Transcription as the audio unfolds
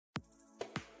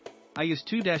I used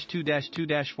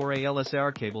 2-2-2-4A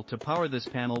LSAR cable to power this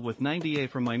panel with 90A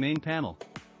from my main panel.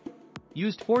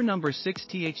 Used 4 number 6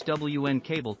 THWN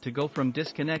cable to go from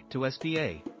disconnect to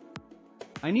SPA.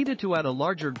 I needed to add a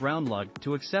larger ground lug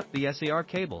to accept the SAR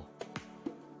cable.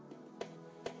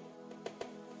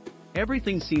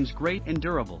 Everything seems great and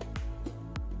durable.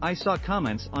 I saw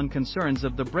comments on concerns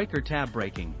of the breaker tab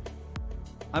breaking.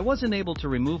 I wasn't able to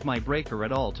remove my breaker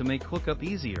at all to make hookup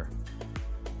easier.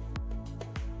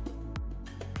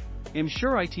 I'm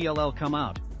sure itll come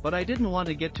out, but I didn't want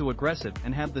to get too aggressive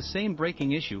and have the same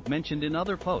breaking issue mentioned in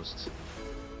other posts.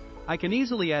 I can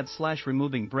easily add /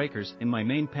 removing breakers in my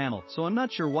main panel, so I'm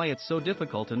not sure why it's so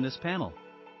difficult in this panel.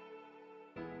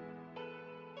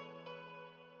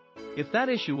 If that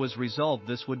issue was resolved,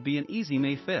 this would be an easy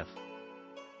May 5th.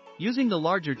 Using the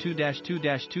larger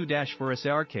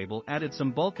 2-2-2-4SAR cable added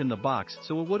some bulk in the box,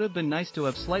 so it would have been nice to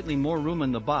have slightly more room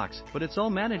in the box, but it's all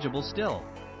manageable still.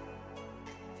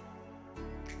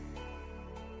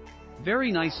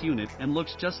 Very nice unit and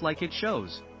looks just like it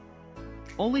shows.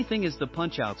 Only thing is the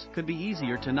punch-outs could be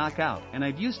easier to knock out, and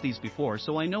I've used these before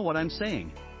so I know what I'm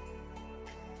saying.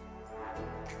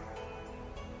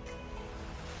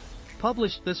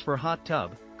 Published this for hot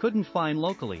tub, couldn't find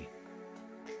locally.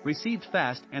 Received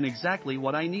fast and exactly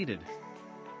what I needed.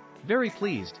 Very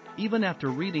pleased, even after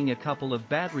reading a couple of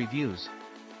bad reviews.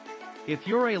 If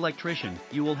you're an electrician,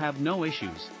 you will have no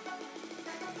issues.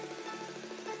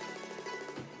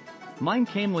 Mine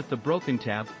came with the broken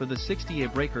tab for the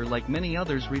 60A breaker like many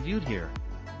others reviewed here.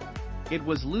 It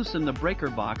was loose in the breaker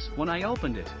box when I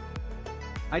opened it.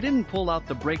 I didn't pull out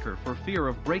the breaker for fear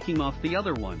of breaking off the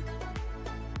other one.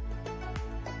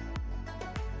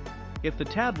 If the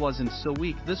tab wasn't so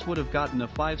weak, this would have gotten a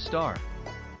 5-star.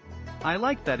 I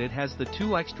like that it has the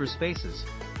 2 extra spaces.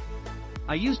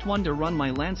 I used one to run my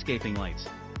landscaping lights.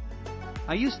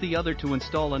 I used the other to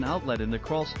install an outlet in the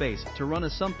crawl space to run a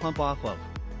sump pump off of.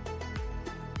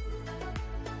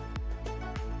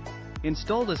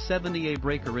 Installed a 70A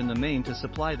breaker in the main to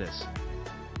supply this.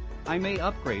 I may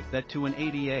upgrade that to an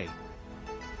 80A.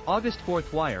 August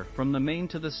 4th wire from the main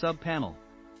to the sub panel.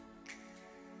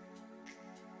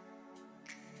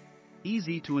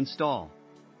 Easy to install.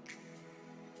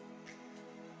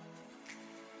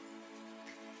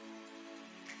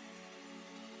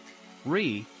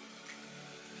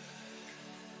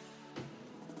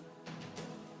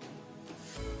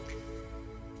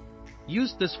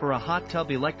 Used this for a hot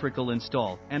tub electrical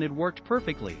install and it worked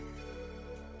perfectly.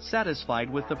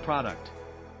 Satisfied with the product.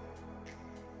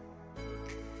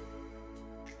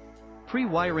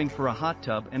 Pre-wiring for a hot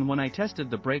tub, and when I tested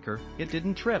the breaker, it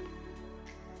didn't trip.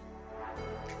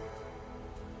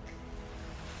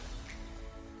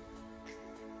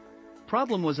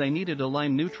 Problem was I needed a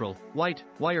line neutral, white,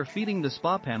 wire feeding the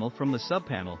spa panel from the sub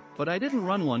panel, but I didn't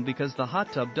run one because the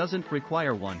hot tub doesn't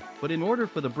require one, but in order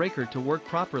for the breaker to work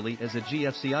properly as a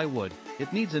GFCI would,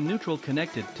 it needs a neutral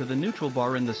connected to the neutral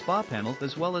bar in the spa panel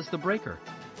as well as the breaker.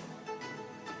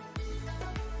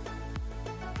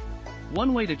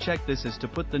 One way to check this is to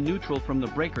put the neutral from the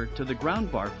breaker to the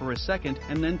ground bar for a second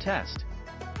and then test.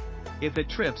 If it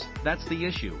trips, that's the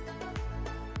issue.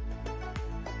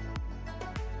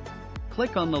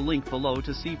 Click on the link below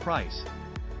to see price.